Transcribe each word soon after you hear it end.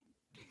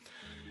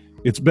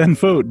It's Ben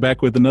Fote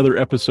back with another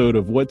episode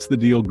of What's the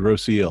Deal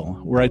Grosse Ile,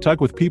 where I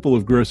talk with people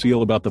of Grosse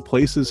Ile about the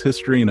places,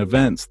 history, and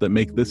events that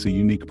make this a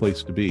unique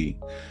place to be.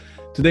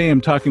 Today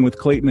I'm talking with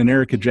Clayton and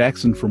Erica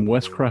Jackson from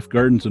Westcroft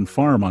Gardens and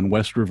Farm on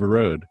West River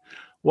Road.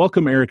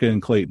 Welcome, Erica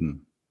and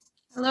Clayton.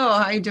 Hello,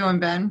 how you doing,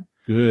 Ben?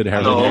 Good,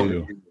 how are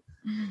you?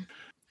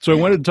 So I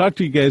wanted to talk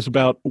to you guys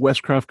about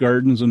Westcroft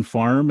Gardens and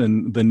Farm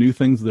and the new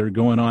things that are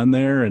going on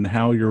there and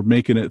how you're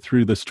making it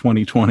through this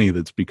 2020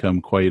 that's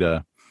become quite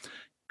a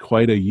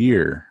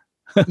year.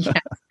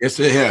 Yes,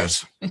 it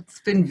has.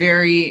 It's been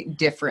very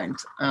different.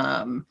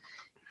 We're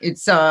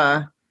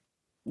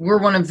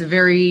one of the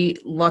very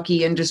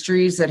lucky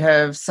industries that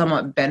have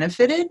somewhat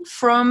benefited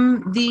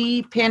from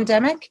the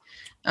pandemic.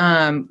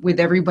 With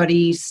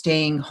everybody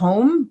staying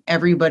home,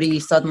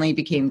 everybody suddenly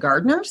became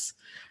gardeners.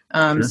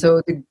 Sure.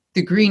 So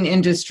the green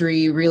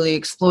industry really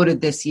exploded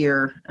this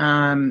year.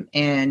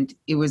 And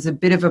it was a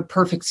bit of a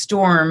perfect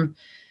storm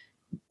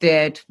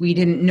that we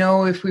didn't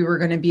know if we were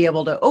going to be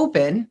able to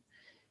open.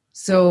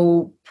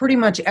 So pretty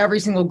much every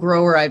single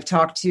grower I've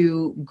talked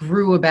to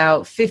grew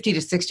about 50 to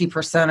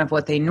 60% of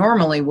what they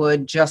normally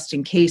would just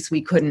in case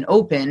we couldn't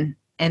open,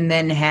 and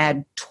then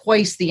had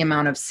twice the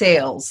amount of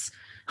sales.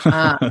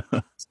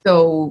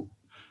 So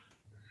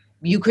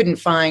you couldn't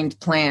find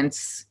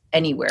plants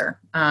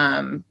anywhere.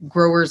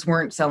 Growers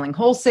weren't selling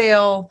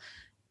wholesale.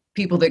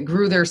 People that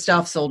grew their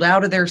stuff sold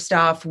out of their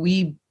stuff.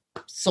 We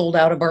sold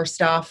out of our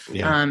stuff.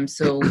 Yeah.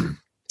 So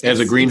as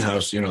a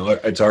greenhouse,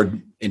 it's our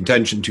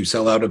intention to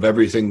sell out of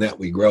everything that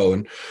we grow.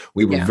 And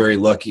we were very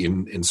lucky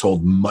and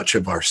sold much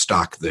of our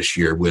stock this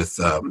year with,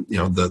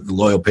 the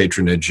loyal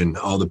patronage and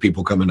all the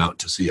people coming out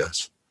to see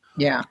us.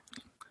 Yeah.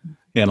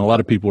 And a lot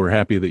of people were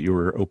happy that you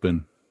were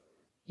open.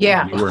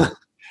 Yeah. You were.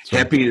 So.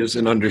 Happy is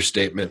an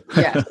understatement.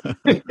 Yeah.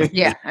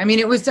 Yeah. I mean,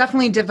 it was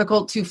definitely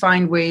difficult to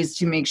find ways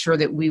to make sure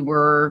that we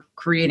were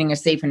creating a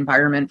safe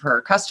environment for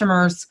our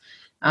customers.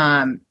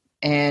 And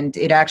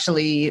it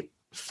actually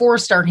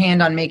forced our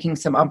hand on making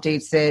some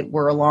updates that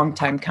were a long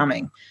time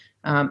coming.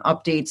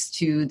 Updates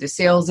to the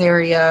sales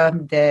area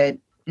that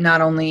not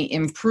only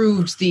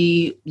improved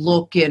the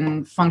look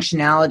and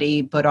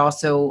functionality, but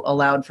also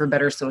allowed for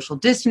better social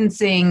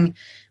distancing.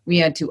 We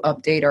had to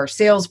update our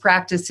sales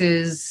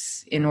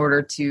practices in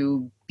order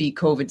to be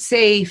COVID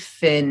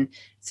safe. And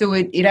so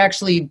it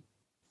actually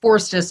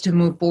forced us to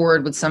move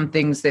forward with some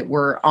things that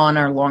were on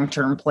our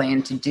long-term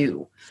plan to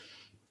do.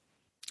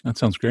 That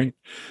sounds great.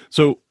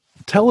 So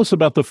tell us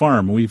about the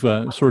farm. We've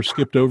sort of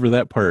skipped over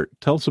that part.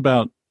 Tell us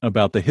about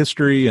the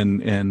history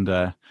and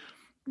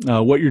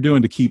what you're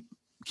doing to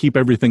keep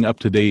everything up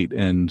to date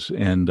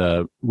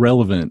and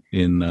relevant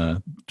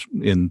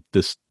in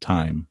this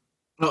time.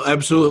 Well,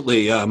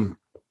 absolutely.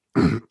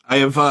 I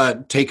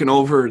have taken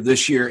over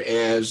this year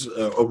as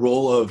a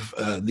role of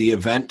the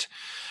event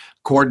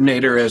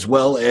coordinator as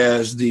well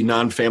as the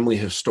non-family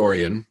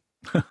historian.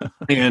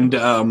 And,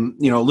 a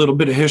little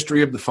bit of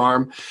history of the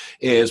farm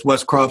is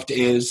Westcroft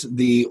is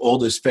the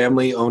oldest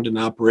family-owned and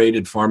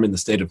operated farm in the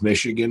state of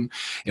Michigan,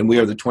 and we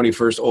are the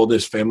 21st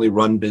oldest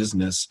family-run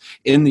business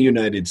in the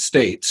United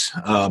States.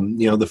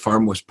 The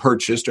farm was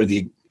purchased, or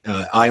the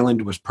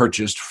island was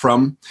purchased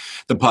from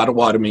the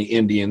Potawatomi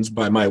Indians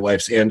by my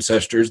wife's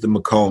ancestors, the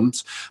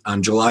McCombs,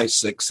 on July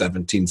 6,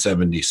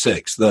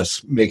 1776,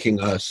 thus making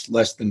us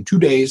less than 2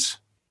 days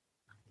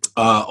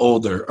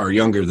older or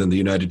younger than the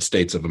United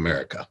States of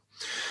America.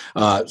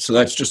 So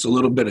that's just a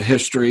little bit of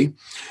history.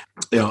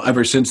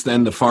 Ever since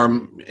then, the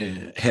farm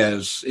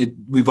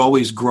we've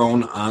always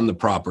grown on the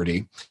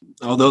property.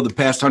 Although the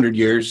past 100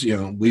 years,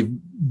 we've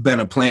been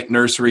a plant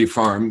nursery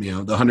farm. The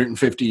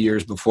 150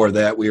 years before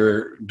that, we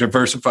were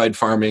diversified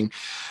farming,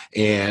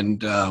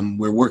 and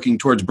we're working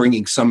towards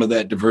bringing some of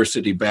that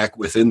diversity back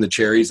within the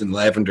cherries and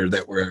lavender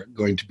that we're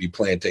going to be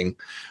planting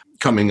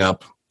coming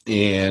up,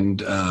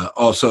 and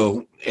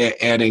also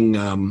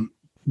adding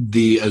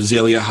the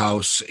azalea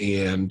house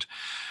and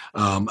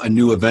a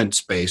new event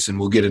space, and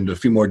we'll get into a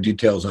few more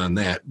details on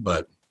that.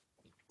 But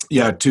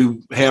yeah,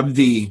 to have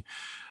the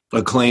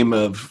acclaim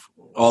of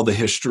all the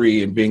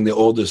history and being the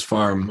oldest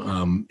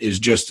farm is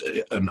just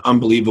an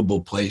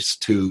unbelievable place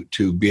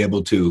to be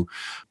able to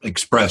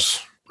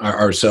express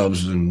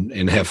ourselves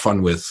and have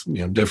fun with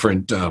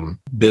different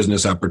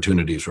business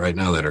opportunities right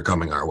now that are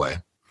coming our way.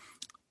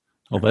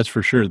 Well, that's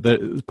for sure.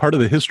 That part of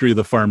the history of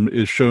the farm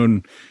is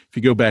shown. If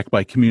you go back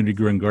by Community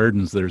Grown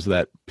Gardens, there's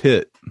that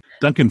pit.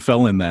 Duncan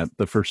fell in that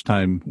the first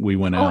time we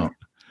went out.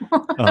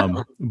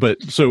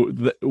 But so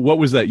what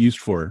was that used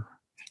for?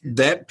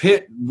 That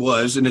pit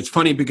was, and it's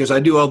funny because I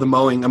do all the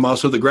mowing. I'm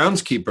also the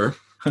groundskeeper.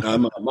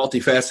 I'm a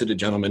multifaceted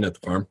gentleman at the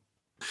farm.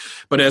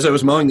 But as I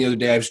was mowing the other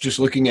day, I was just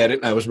looking at it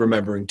and I was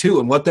remembering too.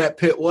 And what that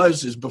pit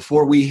was is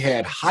before we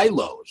had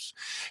high-lows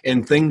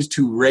and things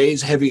to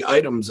raise heavy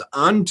items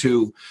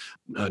onto,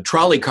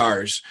 trolley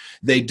cars,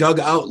 they dug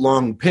out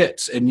long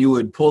pits, and you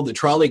would pull the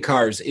trolley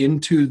cars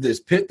into this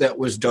pit that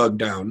was dug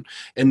down.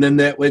 And then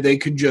that way they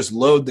could just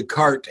load the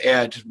cart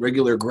at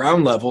regular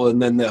ground level.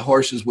 And then the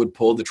horses would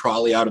pull the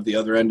trolley out of the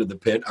other end of the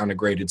pit on a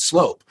graded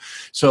slope.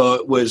 So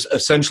it was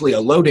essentially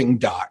a loading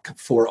dock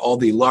for all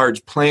the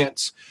large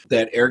plants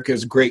that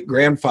Erica's great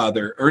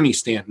grandfather, Ernie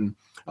Stanton,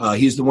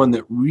 he's the one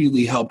that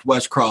really helped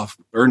Westcroft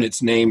earn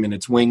its name and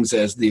its wings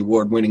as the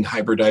award-winning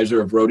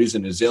hybridizer of rhodies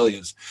and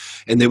azaleas.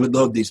 And they would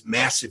load these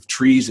massive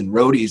trees and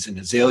rhodies and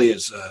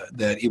azaleas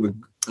that he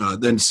would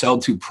then sell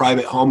to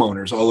private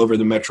homeowners all over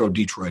the metro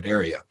Detroit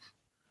area.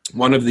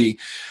 One of the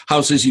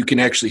houses you can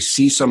actually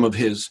see some of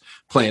his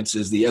plants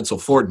is the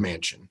Edsel Ford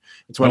Mansion.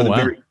 It's one of the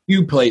very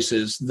few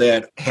places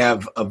that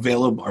have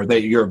available, or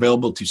that you're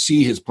available to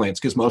see his plants,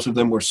 because most of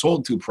them were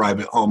sold to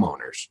private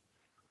homeowners.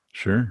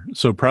 Sure.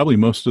 So probably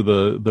most of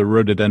the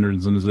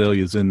rhododendrons and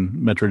azaleas in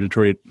Metro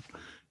Detroit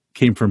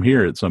came from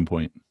here at some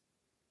point.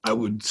 I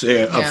would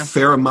say a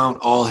fair amount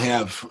all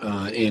have.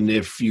 And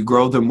if you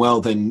grow them well,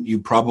 then you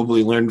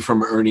probably learned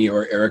from Ernie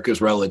or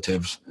Erica's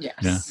relatives. Yes.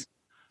 Yeah.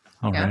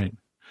 All right.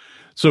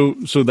 So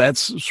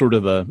that's sort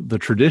of the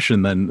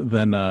tradition.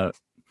 Then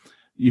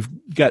you've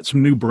got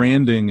some new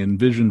branding and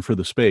vision for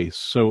the space.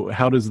 So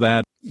how does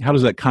that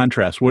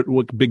contrast?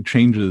 What big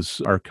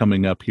changes are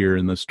coming up here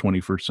in this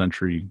 21st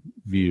century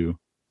view?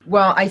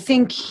 Well, I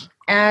think,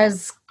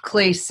 as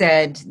Clay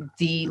said,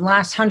 the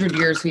last 100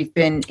 years we've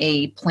been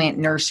a plant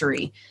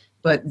nursery,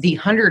 but the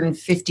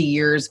 150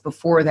 years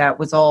before that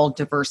was all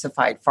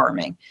diversified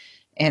farming.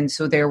 And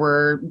so there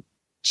were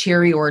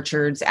cherry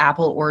orchards,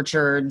 apple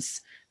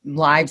orchards,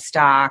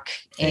 livestock,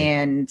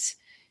 and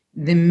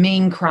the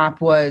main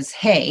crop was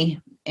hay.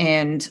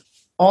 And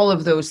all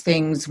of those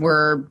things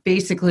were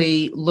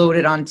basically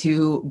loaded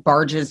onto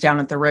barges down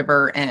at the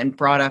river and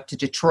brought up to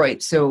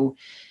Detroit. So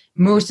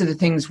most of the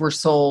things were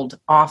sold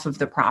off of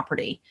the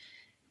property.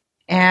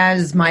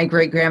 As my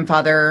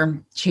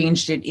great-grandfather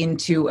changed it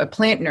into a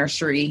plant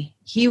nursery,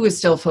 he was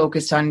still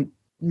focused on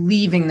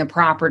leaving the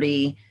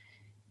property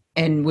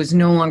and was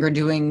no longer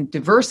doing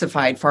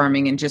diversified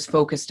farming and just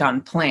focused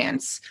on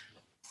plants.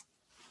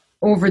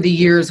 Over the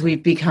years,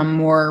 we've become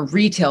more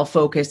retail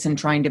focused and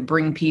trying to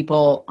bring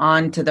people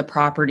onto the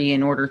property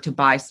in order to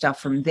buy stuff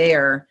from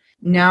there.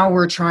 Now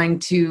we're trying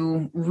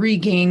to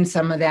regain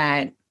some of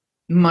that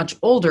much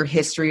older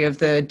history of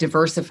the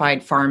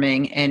diversified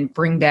farming and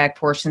bring back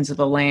portions of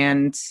the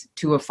land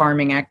to a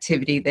farming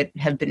activity that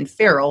have been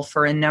feral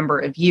for a number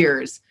of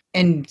years,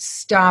 and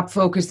stop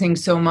focusing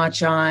so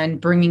much on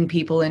bringing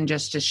people in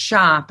just to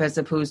shop, as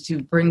opposed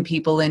to bring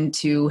people in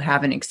to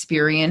have an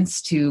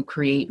experience, to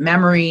create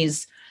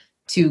memories,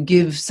 to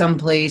give some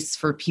place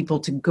for people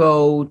to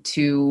go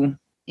to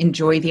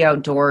enjoy the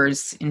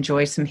outdoors,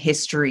 enjoy some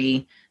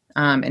history,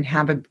 and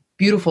have a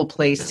beautiful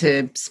place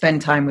to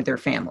spend time with their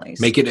families.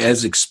 Make it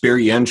as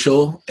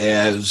experiential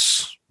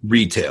as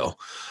retail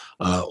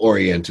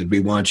oriented.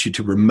 We want you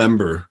to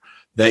remember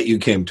that you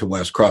came to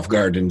Westcroft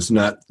Gardens,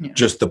 not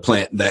just the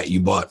plant that you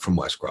bought from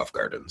Westcroft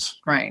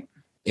Gardens. Right.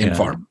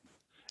 Farm.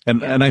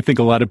 And I think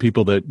a lot of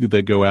people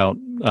that go out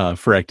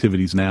for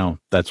activities now,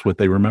 that's what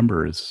they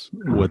remember is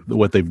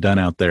what they've done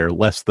out there,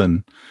 less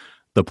than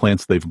the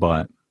plants they've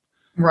bought.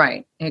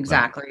 Right,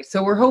 exactly.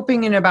 So we're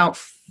hoping in about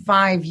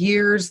 5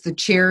 years, the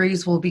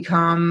cherries will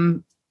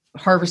become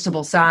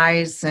harvestable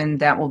size, and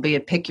that will be a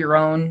pick your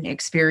own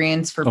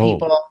experience for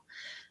people,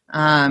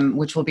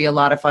 which will be a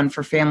lot of fun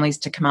for families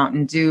to come out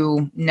and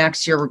do.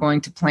 Next year, we're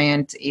going to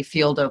plant a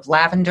field of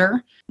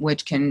lavender,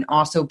 which can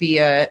also be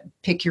a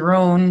pick your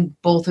own.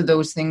 Both of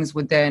those things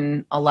would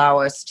then allow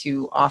us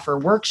to offer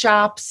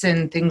workshops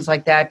and things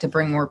like that to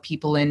bring more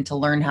people in to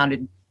learn how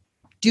to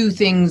do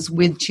things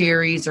with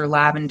cherries or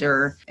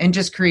lavender, and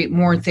just create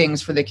more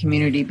things for the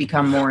community,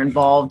 become more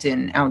involved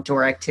in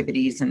outdoor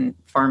activities and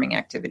farming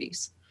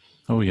activities.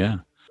 Oh, yeah.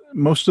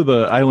 Most of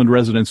the island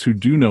residents who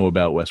do know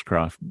about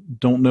Westcroft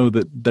don't know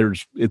that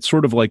it's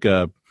sort of like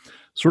a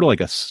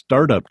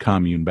startup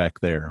commune back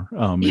there.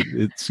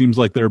 It seems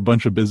like there are a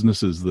bunch of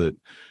businesses that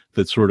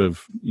sort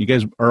of, you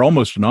guys are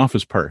almost an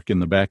office park in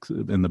the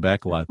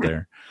back lot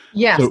there.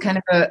 Yes, so, kind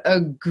of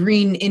a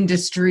green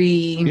industry.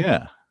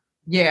 Yeah.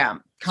 Yeah.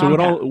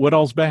 Compound. So what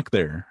all's back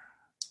there?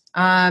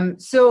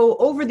 So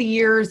over the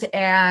years,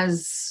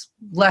 as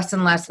less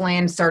and less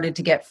land started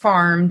to get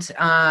farmed,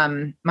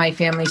 my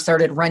family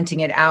started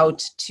renting it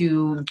out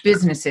to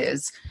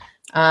businesses.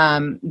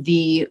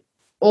 The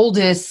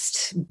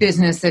oldest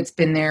business that's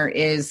been there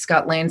is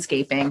Scott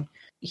Landscaping.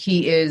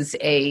 He is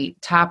a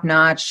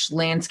top-notch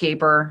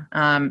landscaper,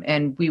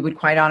 and we would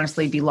quite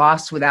honestly be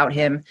lost without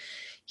him.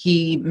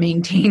 He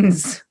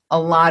maintains a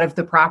lot of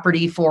the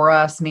property for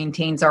us,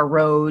 maintains our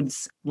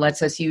roads,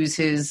 lets us use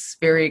his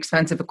very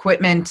expensive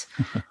equipment.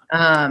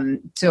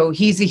 So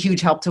he's a huge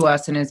help to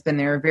us and has been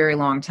there a very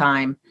long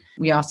time.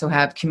 We also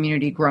have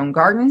Community Grown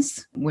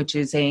Gardens, which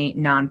is a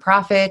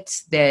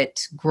nonprofit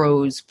that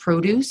grows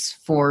produce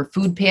for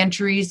food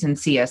pantries and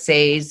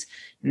CSAs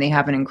and they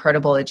have an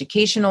incredible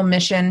educational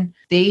mission.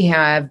 They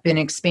have been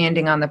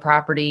expanding on the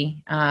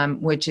property,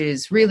 which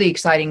is really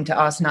exciting to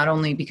us, not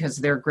only because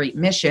of their great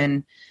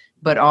mission,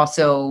 but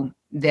also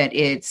that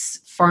it's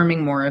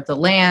farming more of the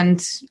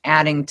land,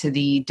 adding to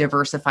the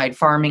diversified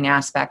farming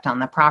aspect on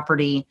the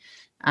property,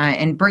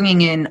 and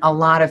bringing in a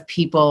lot of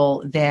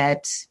people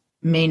that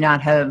may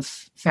not have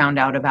found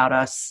out about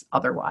us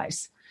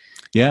otherwise.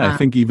 Yeah, I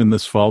think even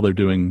this fall they're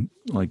doing,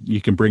 like,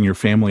 you can bring your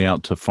family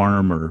out to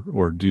farm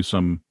or do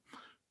some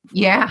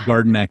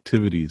garden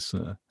activities.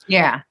 So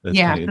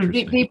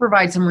they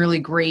provide some really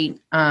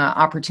great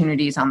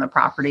opportunities on the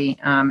property,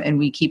 and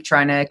we keep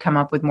trying to come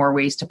up with more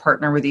ways to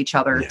partner with each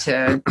other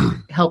to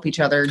help each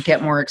other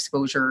get more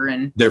exposure.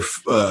 And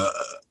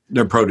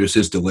their produce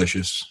is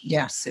delicious.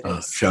 Yes, it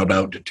is. Shout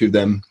out to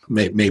them.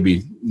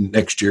 Maybe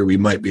next year we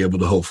might be able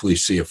to hopefully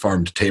see a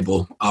farm to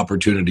table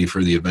opportunity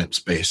for the event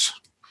space.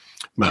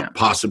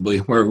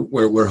 Possibly.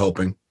 We're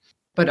hoping.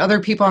 But other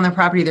people on the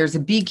property, there's a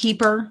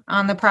beekeeper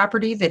on the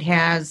property that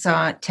has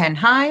 10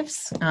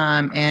 hives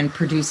and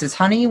produces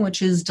honey,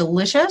 which is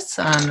delicious.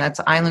 That's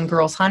Island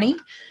Girls Honey.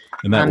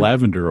 And that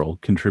lavender will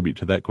contribute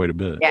to that quite a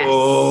bit. Yes.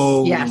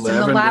 Oh, yes.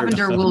 Lavender. And the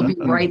lavender will be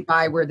right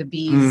by where the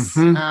bees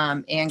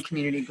and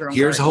community grown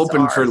Here's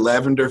hoping are. for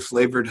lavender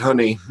flavored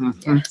honey.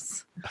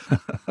 Yes.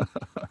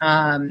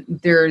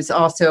 There's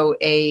also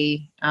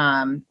a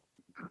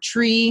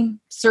tree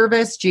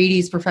service,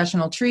 JD's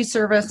Professional Tree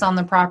Service on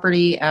the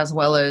property, as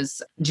well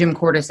as Jim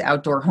Cordes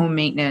Outdoor Home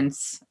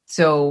Maintenance.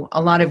 So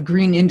a lot of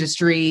green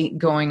industry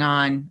going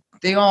on.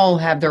 They all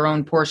have their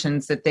own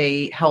portions that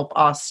they help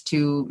us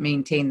to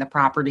maintain the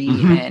property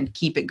and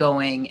keep it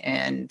going,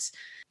 and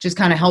just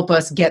kind of help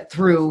us get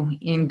through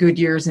in good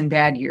years and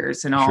bad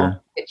years, and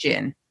all pitch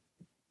in.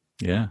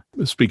 Yeah.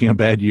 Speaking of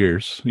bad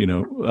years,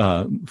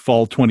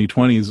 fall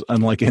 2020 is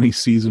unlike any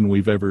season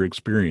we've ever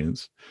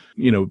experienced.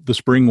 The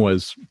spring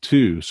was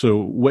too. So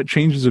what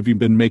changes have you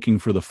been making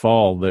for the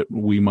fall that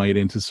we might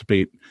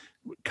anticipate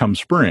come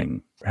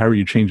spring? How are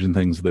you changing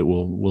things that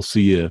we'll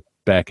see you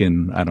back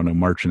in, I don't know,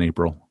 March and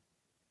April?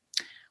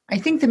 I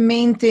think the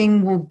main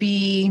thing will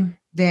be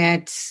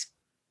that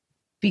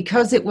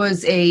because it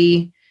was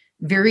a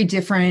very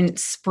different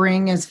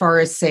spring as far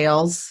as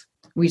sales,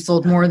 we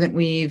sold more than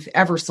we've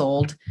ever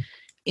sold.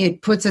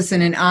 It puts us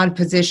in an odd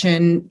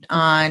position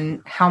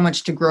on how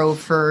much to grow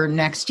for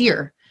next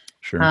year.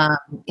 Sure.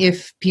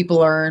 If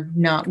people are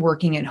not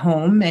working at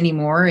home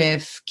anymore,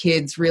 if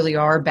kids really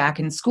are back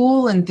in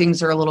school and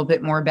things are a little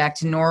bit more back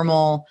to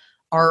normal,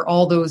 are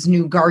all those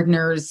new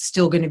gardeners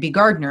still going to be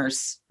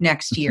gardeners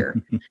next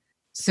year?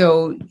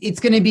 So it's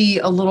going to be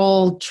a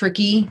little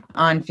tricky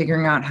on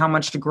figuring out how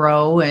much to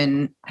grow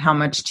and how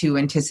much to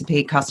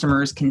anticipate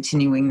customers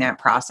continuing that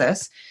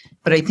process.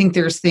 But I think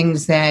there's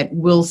things that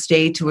will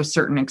stay to a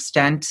certain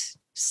extent.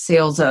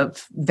 Sales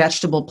of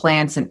vegetable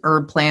plants and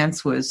herb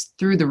plants was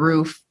through the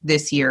roof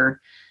this year.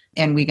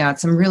 And we got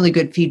some really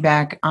good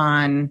feedback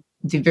on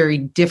the very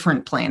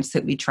different plants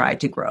that we tried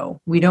to grow.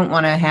 We don't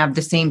want to have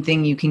the same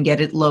thing you can get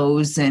at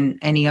Lowe's and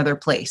any other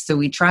place. So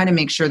we try to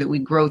make sure that we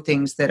grow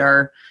things that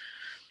are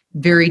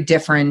very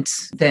different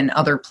than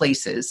other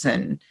places.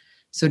 And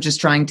so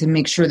just trying to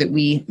make sure that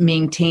we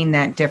maintain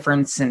that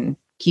difference and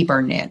keep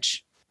our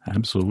niche.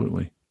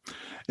 Absolutely.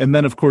 And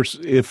then, of course,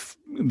 if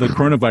the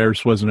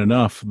coronavirus wasn't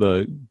enough,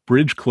 the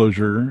bridge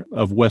closure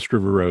of West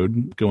River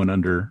Road going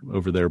under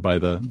over there by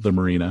the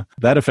marina,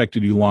 that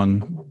affected you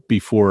long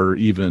before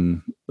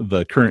even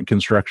the current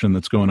construction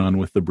that's going on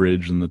with the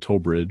bridge and the toll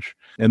bridge.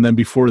 And then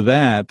before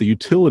that, the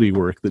utility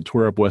work that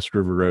tore up West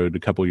River Road a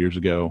couple of years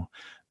ago,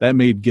 that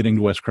made getting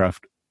to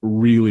Westcroft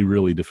really,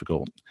 really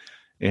difficult.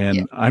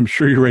 And I'm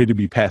sure you're ready to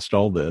be past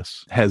all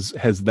this. Has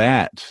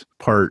that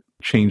part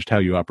changed how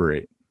you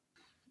operate?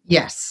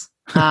 Yes.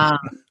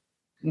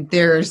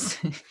 There's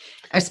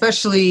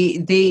especially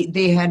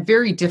they had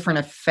very different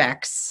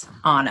effects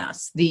on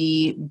us.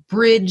 The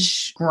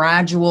bridge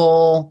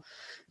gradual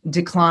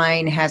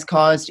decline has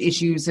caused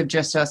issues of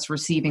just us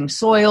receiving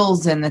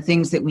soils and the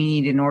things that we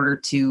need in order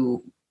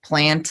to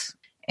plant.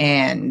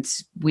 And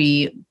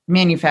we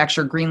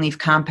manufacture Greenleaf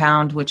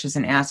Compound, which is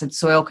an acid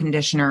soil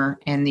conditioner.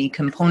 And the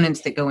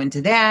components that go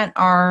into that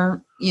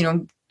are,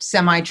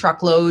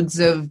 semi-truckloads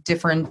of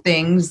different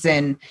things.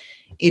 And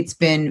it's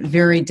been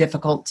very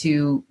difficult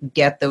to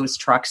get those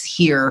trucks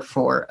here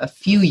for a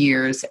few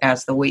years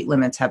as the weight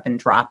limits have been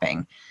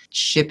dropping.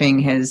 Shipping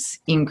has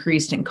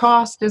increased in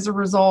cost as a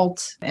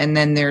result. And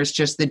then there's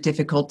just the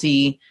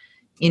difficulty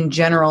in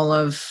general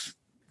of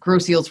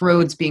Grosse Ile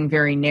roads being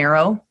very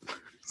narrow.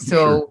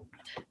 So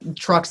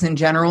trucks in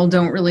general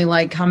don't really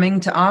like coming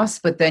to us,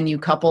 but then you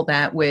couple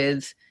that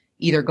with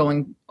either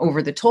going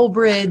over the toll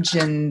bridge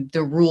and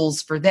the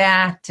rules for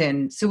that.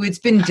 And so it's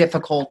been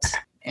difficult.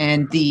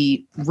 And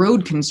the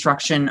road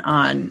construction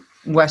on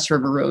West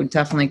River Road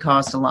definitely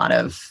caused a lot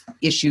of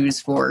issues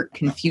for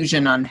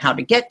confusion on how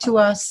to get to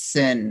us.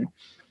 And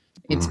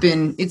it's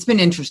been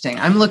interesting.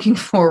 I'm looking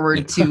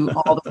forward to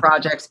all the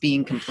projects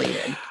being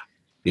completed.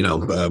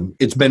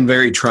 It's been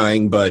very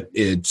trying, but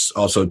it's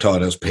also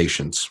taught us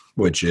patience,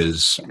 which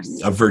is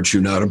a virtue,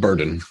 not a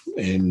burden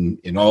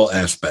in all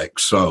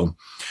aspects. So,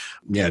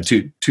 yeah,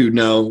 to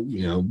now,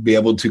 be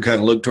able to kind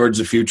of look towards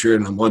the future,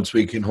 and once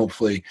we can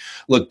hopefully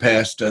look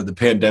past the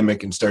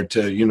pandemic and start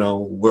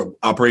to,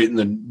 operate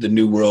in the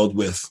new world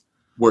with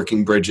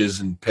working bridges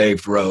and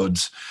paved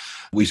roads,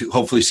 we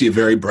hopefully see a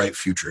very bright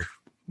future.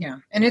 Yeah,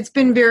 and it's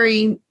been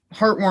very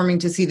heartwarming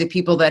to see the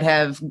people that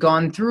have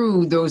gone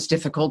through those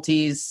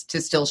difficulties to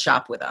still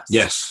shop with us.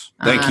 Yes.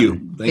 Thank you.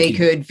 They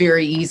could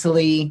very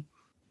easily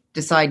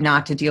decide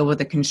not to deal with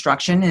the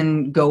construction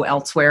and go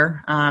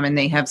elsewhere. And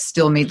they have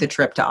still made the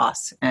trip to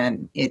us,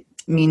 and it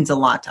means a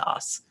lot to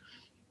us.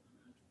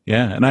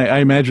 Yeah. And I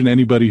imagine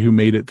anybody who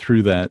made it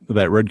through that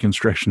road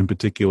construction in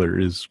particular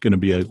is going to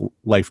be a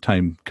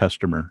lifetime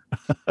customer.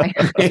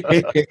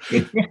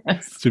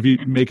 Yes. So if you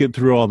make it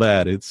through all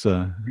that, it's,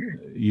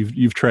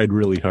 you've tried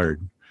really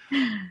hard.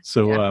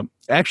 So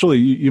actually,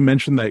 you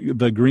mentioned that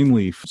the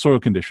Greenleaf soil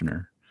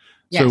conditioner.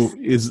 Yes. So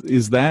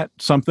is that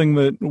something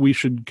that we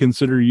should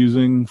consider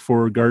using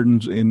for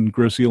gardens in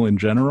Grosse Ile in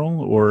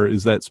general, or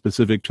is that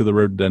specific to the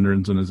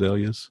rhododendrons and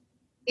azaleas?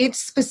 It's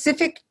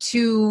specific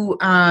to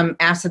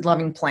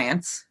acid-loving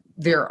plants.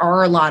 There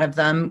are a lot of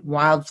them: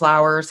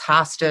 wildflowers,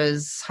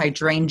 hostas,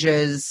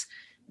 hydrangeas,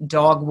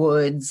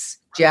 dogwoods,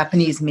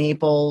 Japanese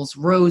maples,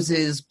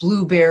 roses,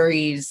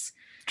 blueberries.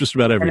 Just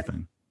about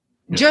everything.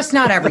 Just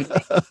not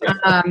everything.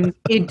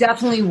 It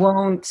definitely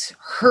won't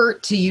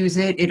hurt to use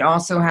it. It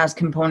also has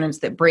components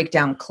that break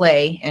down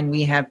clay, and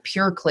we have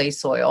pure clay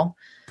soil.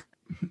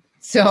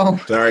 So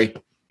sorry.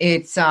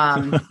 It's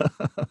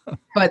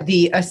but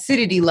the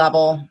acidity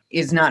level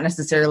is not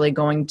necessarily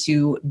going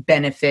to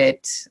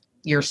benefit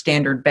your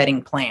standard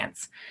bedding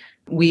plants.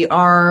 We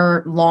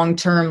are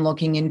long-term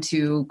looking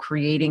into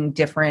creating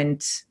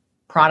different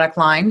product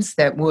lines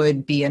that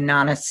would be a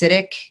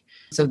non-acidic,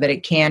 so that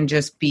it can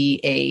just be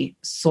a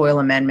soil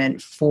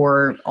amendment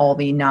for all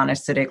the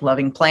non-acidic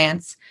loving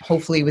plants.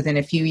 Hopefully within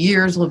a few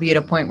years, we'll be at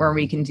a point where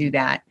we can do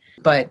that.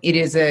 But it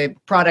is a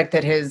product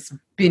that has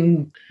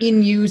been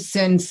in use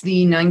since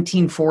the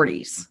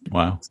 1940s.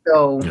 Wow.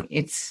 So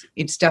it's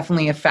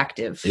definitely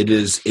effective. It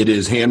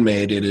is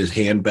handmade. It is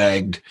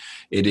handbagged.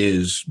 It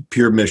is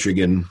pure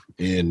Michigan,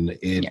 and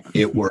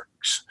it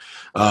works.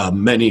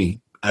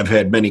 I've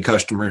had many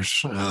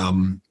customers,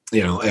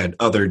 at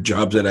other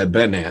jobs that I've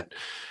been at,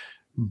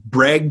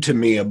 brag to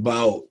me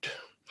about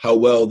how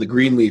well the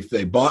Greenleaf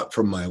they bought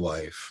from my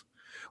wife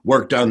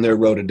worked on their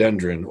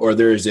rhododendron or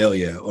their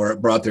azalea, or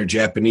it brought their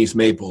Japanese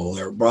maple,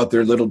 or it brought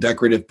their little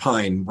decorative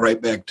pine right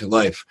back to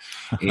life.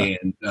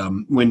 And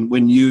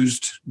when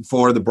used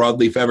for the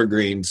broadleaf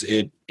evergreens,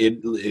 it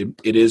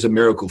is a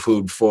miracle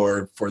food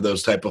for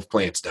those type of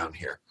plants down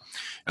here.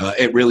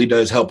 It really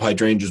does help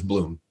hydrangeas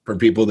bloom. For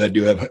people that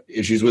do have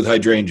issues with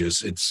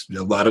hydrangeas, it's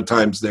a lot of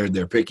times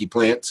they're picky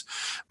plants,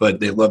 but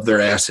they love their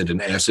acid, and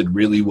acid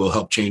really will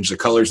help change the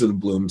colors of the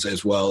blooms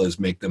as well as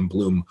make them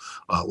bloom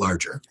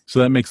larger. So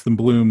that makes them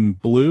bloom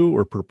blue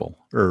or purple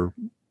or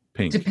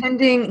pink?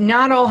 Depending,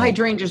 not all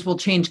hydrangeas will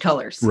change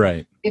colors.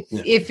 Right.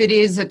 If it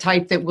is a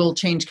type that will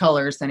change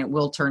colors, then it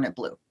will turn it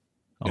blue.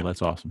 Oh,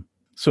 that's awesome.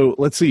 So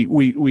let's see.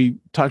 We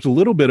talked a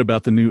little bit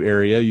about the new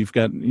area. You've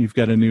got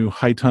a new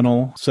high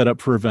tunnel set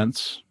up for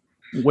events.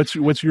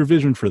 What's your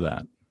vision for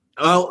that?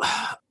 Well,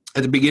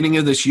 at the beginning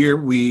of this year,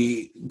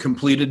 we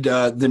completed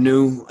the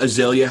new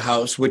azalea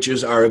house, which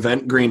is our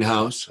event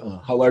greenhouse.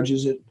 How large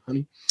is it,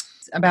 honey?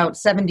 About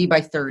 70 by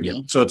 30.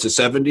 Yeah. So it's a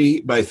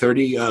 70 by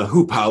 30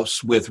 hoop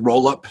house with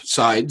roll-up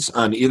sides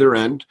on either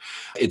end.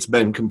 It's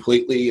been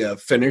completely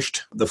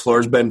finished. The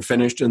floor's been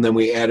finished, and then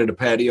we added a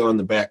patio on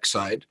the back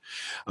side.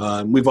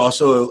 We've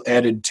also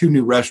added 2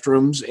 new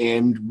restrooms,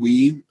 and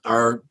we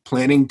are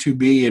planning to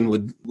be and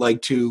would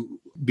like to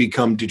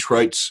become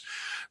Detroit's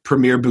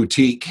premier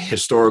boutique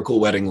historical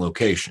wedding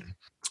location.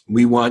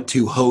 We want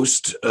to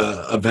host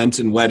events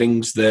and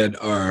weddings that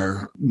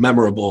are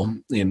memorable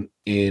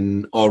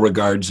in all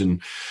regards.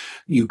 And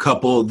you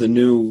couple the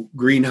new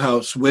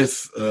greenhouse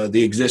with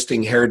the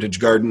existing heritage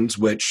gardens,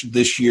 which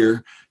this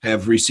year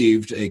have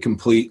received a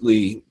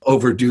completely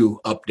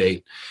overdue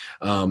update.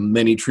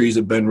 Many trees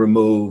have been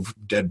removed.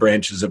 Dead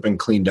branches have been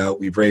cleaned out.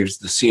 We've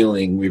raised the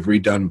ceiling. We've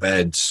redone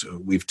beds.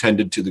 We've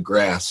tended to the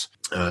grass.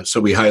 So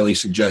we highly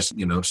suggest,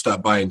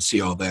 stop by and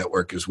see all that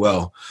work as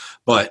well.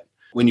 But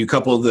when you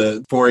couple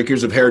the 4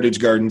 acres of heritage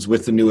gardens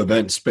with the new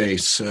event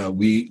space,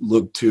 we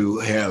look to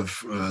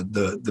have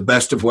the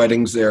best of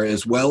weddings there,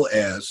 as well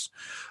as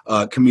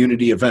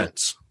community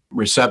events,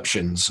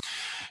 receptions,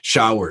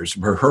 showers,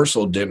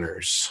 rehearsal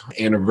dinners,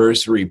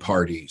 anniversary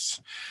parties,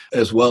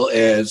 as well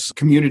as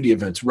community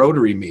events,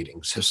 Rotary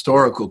meetings,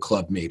 historical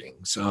club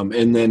meetings,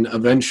 and then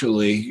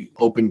eventually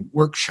open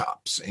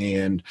workshops.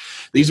 And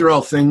these are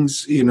all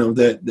things,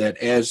 that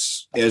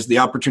as the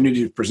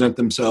opportunities present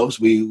themselves,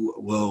 we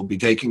will be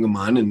taking them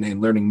on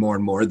and learning more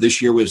and more.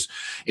 This year was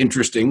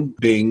interesting,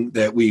 being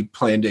that we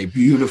planned a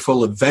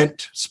beautiful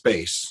event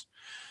space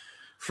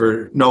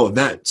for no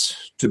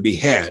events to be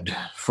had,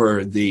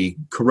 for the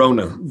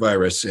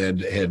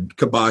coronavirus had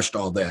kiboshed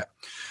all that.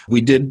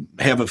 We did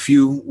have a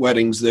few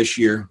weddings this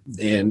year,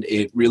 and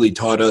it really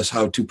taught us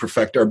how to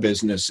perfect our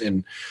business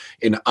and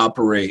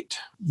operate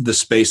the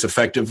space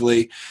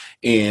effectively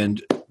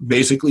and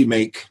basically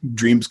make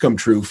dreams come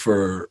true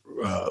for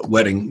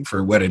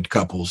wedded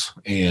couples.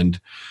 And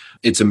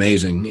it's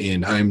amazing.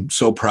 And I'm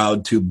so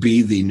proud to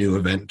be the new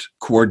event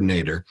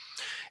coordinator.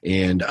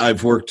 And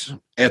I've worked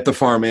at the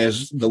farm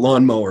as the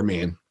lawnmower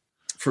man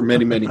for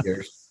many, many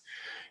years.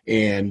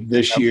 And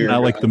this year,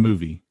 not like the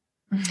movie.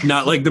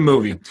 Not like the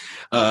movie.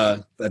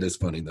 That is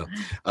funny though.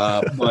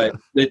 But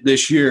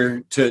this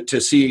year,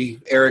 to see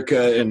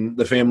Erica and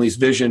the family's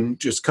vision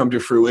just come to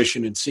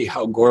fruition and see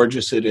how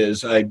gorgeous it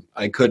is, I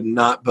could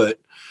not but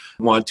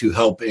want to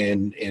help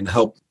and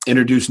help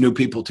introduce new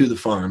people to the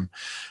farm,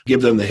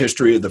 give them the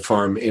history of the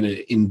farm, and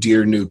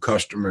endear new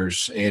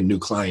customers and new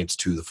clients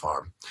to the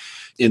farm.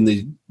 In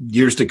the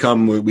years to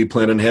come, we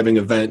plan on having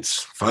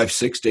events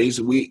 5-6 days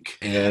a week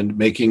and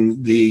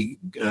making the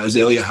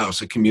Azalea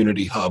House a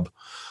community hub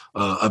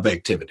of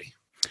activity.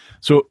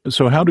 So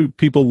how do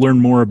people learn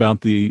more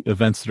about the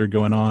events that are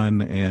going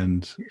on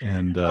and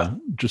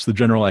just the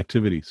general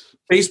activities?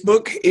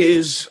 Facebook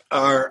is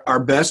our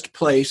best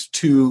place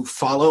to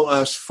follow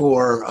us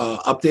for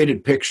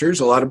updated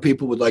pictures. A lot of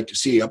people would like to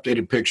see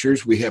updated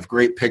pictures. We have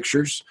great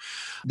pictures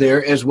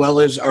there, as well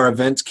as our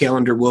events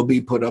calendar will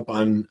be put up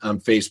on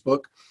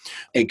Facebook.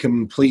 A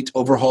complete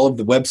overhaul of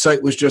the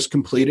website was just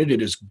completed.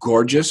 It is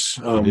gorgeous.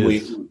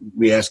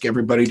 We ask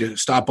everybody to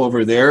stop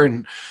over there,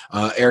 and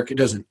Erica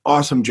does an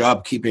awesome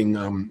job keeping.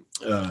 And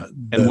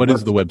what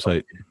is the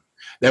website?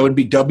 That would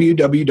be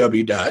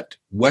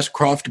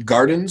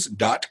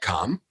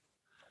www.westcroftgardens.com.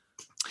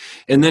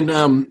 And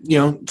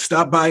then,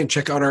 stop by and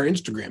check out our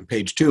Instagram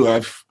page too.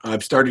 I've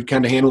started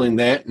kind of handling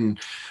that, and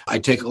I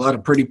take a lot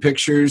of pretty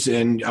pictures,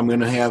 and I'm going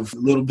to have a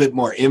little bit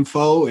more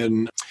info.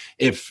 And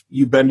if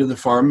you've been to the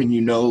farm and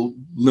you know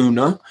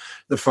Luna,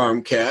 the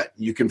farm cat,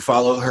 you can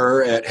follow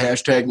her at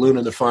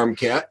 #Luna the farm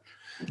cat.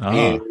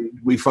 And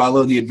we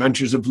follow the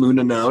adventures of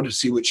Luna now to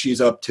see what she's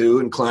up to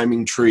and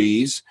climbing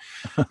trees.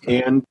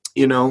 And,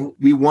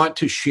 we want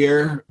to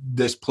share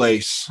this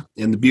place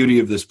and the beauty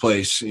of this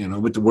place,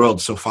 with the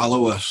world. So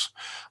follow us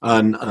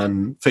on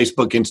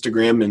Facebook,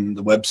 Instagram, and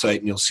the website,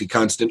 and you'll see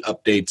constant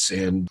updates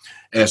and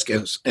ask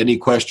us any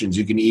questions.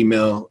 You can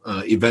email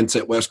events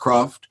at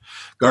Westcroft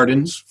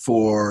Gardens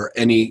for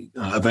any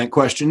event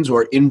questions,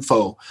 or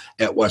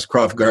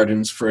info@Westcroft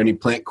Gardens for any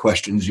plant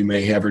questions you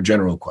may have or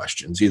general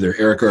questions. Either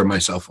Erica or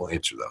myself will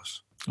answer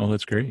those. Oh,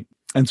 that's great.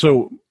 And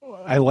so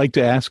I like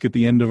to ask at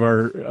the end of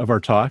our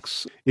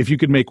talks, if you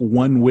could make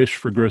one wish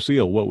for Grosse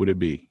Ile, what would it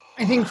be?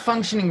 I think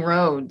functioning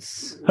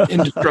roads.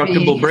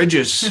 Indestructible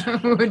bridges.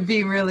 would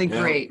be really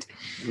great.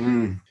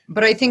 Mm.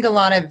 But I think a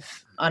lot of,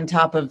 on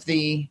top of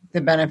the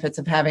benefits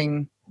of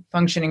having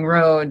functioning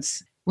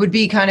roads, would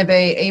be kind of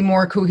a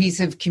more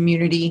cohesive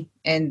community.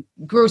 And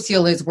Grosse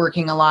Ile is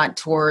working a lot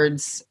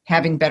towards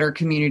having better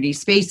community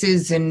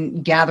spaces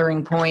and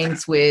gathering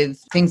points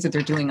with things that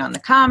they're doing on the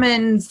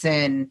commons.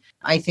 And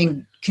I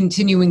think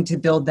continuing to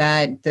build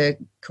that, the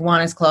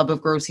Kiwanis Club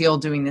of Grosse Ile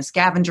doing the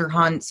scavenger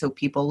hunt so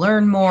people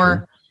learn more.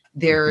 Sure.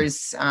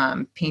 There's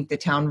Paint the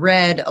Town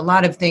Red, a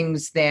lot of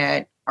things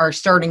that are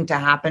starting to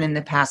happen in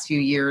the past few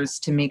years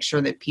to make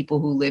sure that people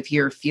who live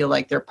here feel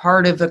like they're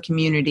part of a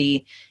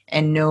community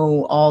and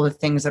know all the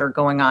things that are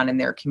going on in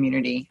their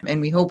community. And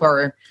we hope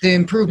the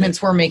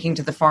improvements we're making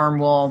to the farm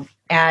will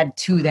add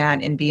to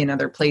that and be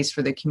another place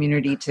for the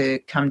community to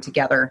come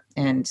together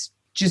and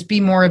just be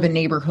more of a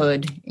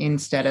neighborhood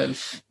instead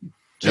of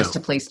just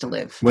a place to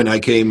live. When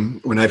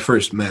I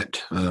first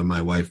met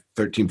my wife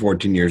 13,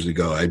 14 years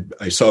ago,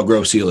 I saw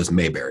Grosse Ile as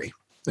Mayberry.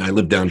 I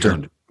lived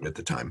downtown at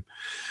the time.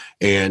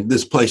 And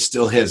this place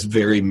still has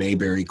very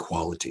Mayberry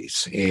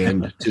qualities.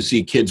 And to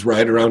see kids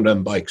ride around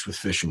on bikes with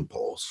fishing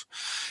poles,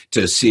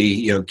 to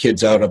see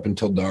kids out up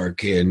until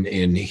dark, and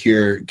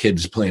hear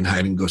kids playing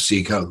hide and go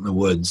seek out in the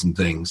woods and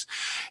things.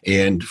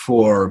 And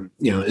for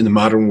in the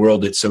modern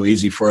world, it's so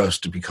easy for us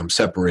to become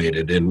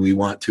separated. And we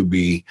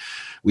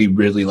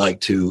really like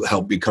to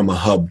help become a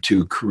hub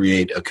to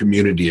create a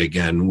community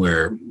again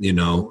where,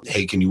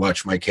 hey, can you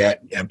watch my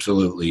cat?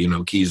 Absolutely.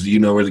 Keys,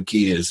 where the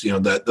key is,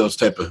 those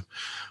type of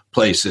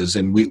places.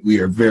 And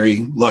we are very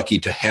lucky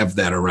to have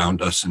that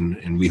around us,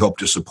 and we hope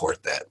to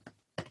support that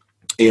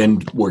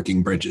and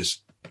working bridges.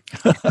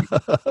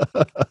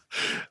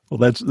 Well,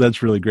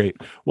 that's really great.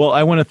 Well,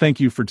 I want to thank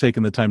you for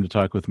taking the time to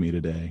talk with me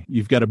today.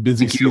 You've got a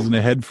busy season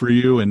ahead for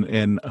you,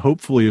 and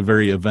hopefully a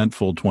very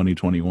eventful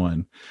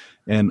 2021.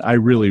 And I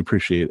really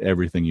appreciate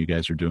everything you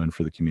guys are doing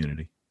for the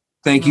community.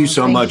 Thank you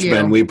so much,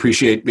 Ben. We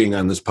appreciate being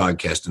on this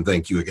podcast, and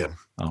thank you again.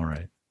 All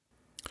right.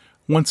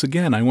 Once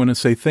again, I want to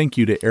say thank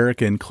you to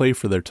Erica and Clay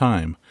for their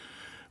time.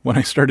 When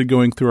I started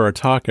going through our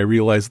talk, I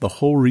realized the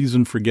whole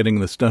reason for getting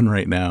this done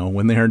right now,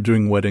 when they aren't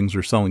doing weddings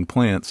or selling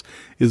plants,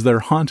 is their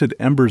Haunted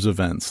Embers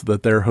events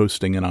that they're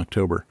hosting in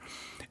October.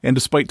 And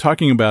despite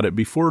talking about it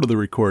before the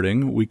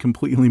recording, we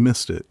completely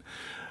missed it.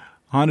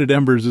 Haunted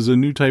Embers is a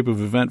new type of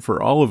event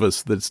for all of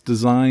us that's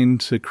designed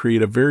to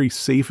create a very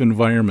safe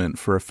environment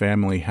for a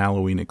family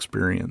Halloween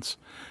experience.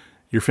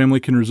 Your family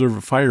can reserve a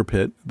fire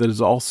pit that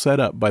is all set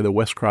up by the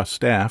West Cross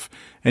staff,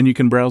 and you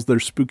can browse their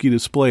spooky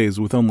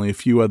displays with only a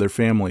few other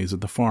families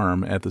at the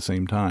farm at the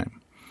same time.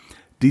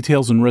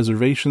 Details and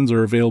reservations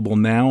are available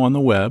now on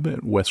the web at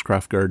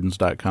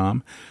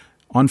westcroftgardens.com,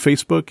 on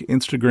Facebook,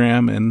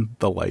 Instagram, and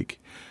the like.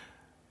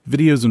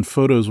 Videos and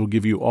photos will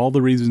give you all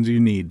the reasons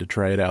you need to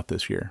try it out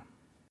this year.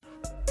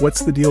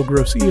 What's the Deal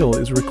Gross Eel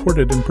is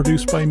recorded and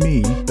produced by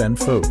me, Ben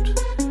Fote.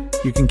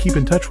 You can keep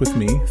in touch with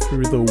me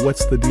through the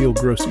What's the Deal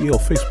Gross Eel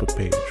Facebook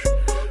page.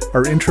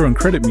 Our intro and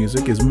credit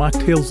music is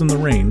Mocktails in the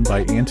Rain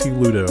by Auntie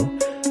Ludo,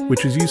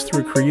 which is used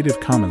through a Creative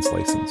Commons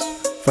license.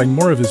 Find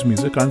more of his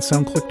music on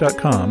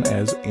soundclick.com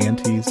as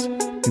Auntie's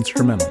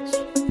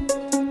Instrumentals.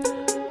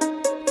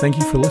 Thank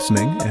you for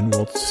listening, and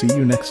we'll see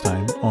you next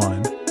time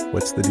on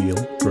What's the Deal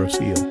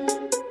Gross Eel.